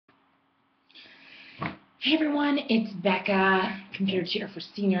Hey everyone, it's Becca, computer tutor for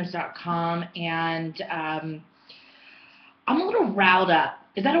seniors.com, and I'm a little riled up.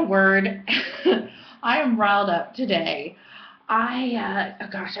 Is that a word? I am riled up today. I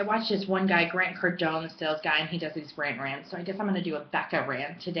watched this one guy, Grant Cardone, the sales guy, and he does these rant rants, so I guess I'm going to do a Becca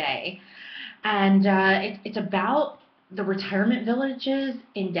rant today. And it's about the retirement villages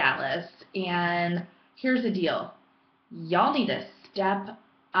in Dallas, and here's the deal. Y'all need to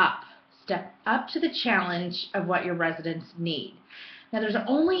up. Step up to the challenge of what your residents need. Now, there's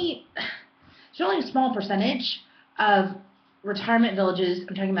only a small percentage of retirement villages,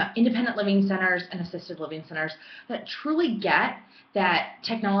 I'm talking about independent living centers and assisted living centers, that truly get that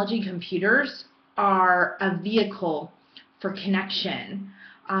technology computers are a vehicle for connection.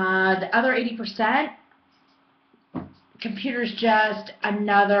 The other 80%, computers just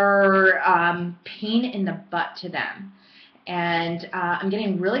another pain in the butt to them. And I'm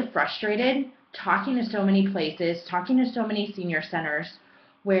getting really frustrated talking to so many places, talking to so many senior centers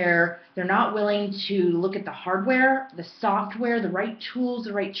where they're not willing to look at the hardware, the software, the right tools,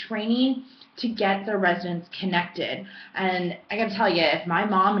 the right training to get their residents connected. And I gotta tell you, if my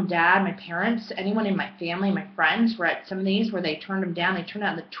mom and dad, my parents, anyone in my family, my friends were at some of these where they turned them down, they turned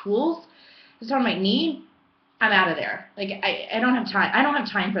out the tools that someone might need, I'm out of there. Like, I don't have time. I don't have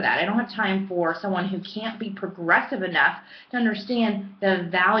time for that. I don't have time for someone who can't be progressive enough to understand the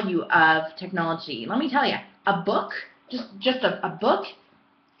value of technology. Let me tell you, a book, just a book,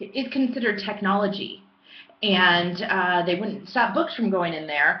 is considered technology, and they wouldn't stop books from going in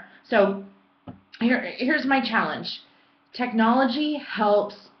there. So here's my challenge. Technology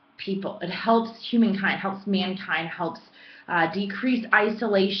helps people. It helps humankind, helps mankind, helps decrease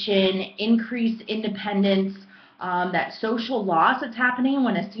isolation, increase independence. That social loss that's happening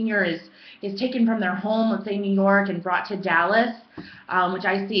when a senior is taken from their home, let's say New York, and brought to Dallas, which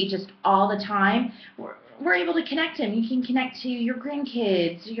I see just all the time. We're able to connect him. You can connect to your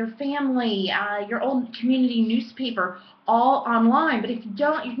grandkids, your family, your old community newspaper, all online. But if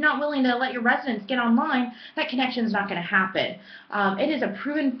you're not willing to let your residents get online, that connection is not going to happen. It is a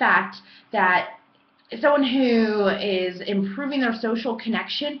proven fact that someone who is improving their social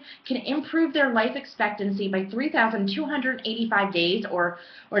connection can improve their life expectancy by 3,285 days or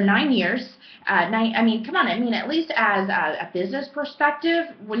 9 years. I mean, come on. I mean, at least as a business perspective,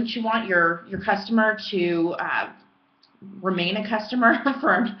 wouldn't you want your customer to remain a customer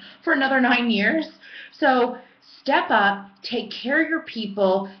for another 9 years? So step up, take care of your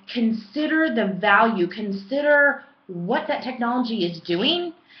people, consider the value, consider what that technology is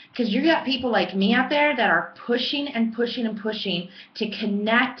doing. Because you got people like me out there that are pushing and pushing and pushing to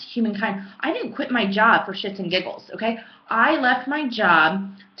connect humankind. I didn't quit my job for shits and giggles, okay? I left my job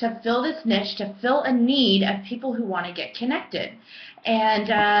to fill this niche, to fill a need of people who want to get connected. And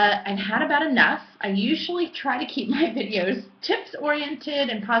I've had about enough. I usually try to keep my videos tips-oriented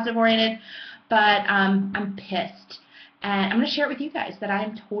and positive-oriented, but I'm pissed. And I'm going to share it with you guys that I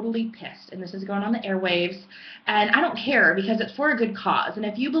am totally pissed, and this is going on the airwaves, and I don't care because it's for a good cause, and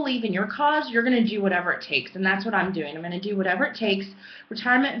if you believe in your cause, you're going to do whatever it takes, and that's what I'm doing. I'm going to do whatever it takes.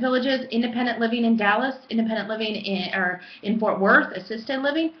 Retirement villages, independent living in Dallas, independent living in Fort Worth, assisted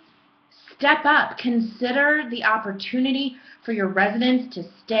living, step up. Consider the opportunity for your residents to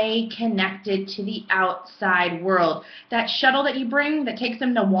stay connected to the outside world. That shuttle that you bring that takes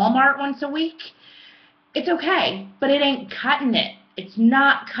them to Walmart once a week, it's okay, but it ain't cutting it. It's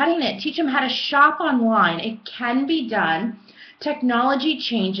not cutting it. Teach them how to shop online. It can be done. Technology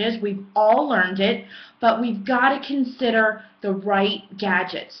changes. We've all learned it, but we've got to consider the right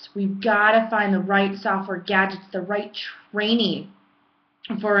gadgets. We've got to find the right software gadgets, the right training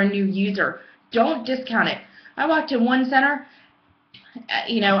for a new user. Don't discount it. I walked in one center,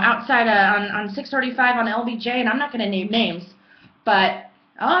 outside on 635 on LBJ, and I'm not going to name names, but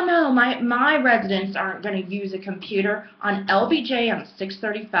oh no, my residents aren't going to use a computer on LBJ on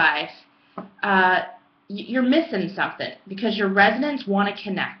 635. You're missing something because your residents want to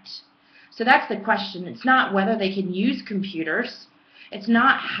connect. So that's the question. It's not whether they can use computers. It's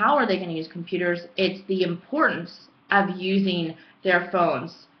not how are they going to use computers. It's the importance of using their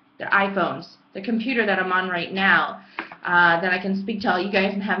phones, their iPhones, the computer that I'm on right now, that I can speak to all you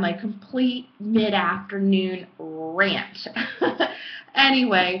guys and have my complete mid-afternoon rant.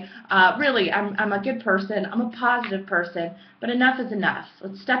 Anyway, really, I'm a good person. I'm a positive person, but enough is enough.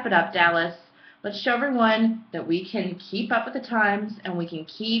 Let's step it up, Dallas. Let's show everyone that we can keep up with the times and we can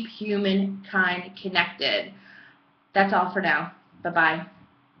keep humankind connected. That's all for now. Bye-bye.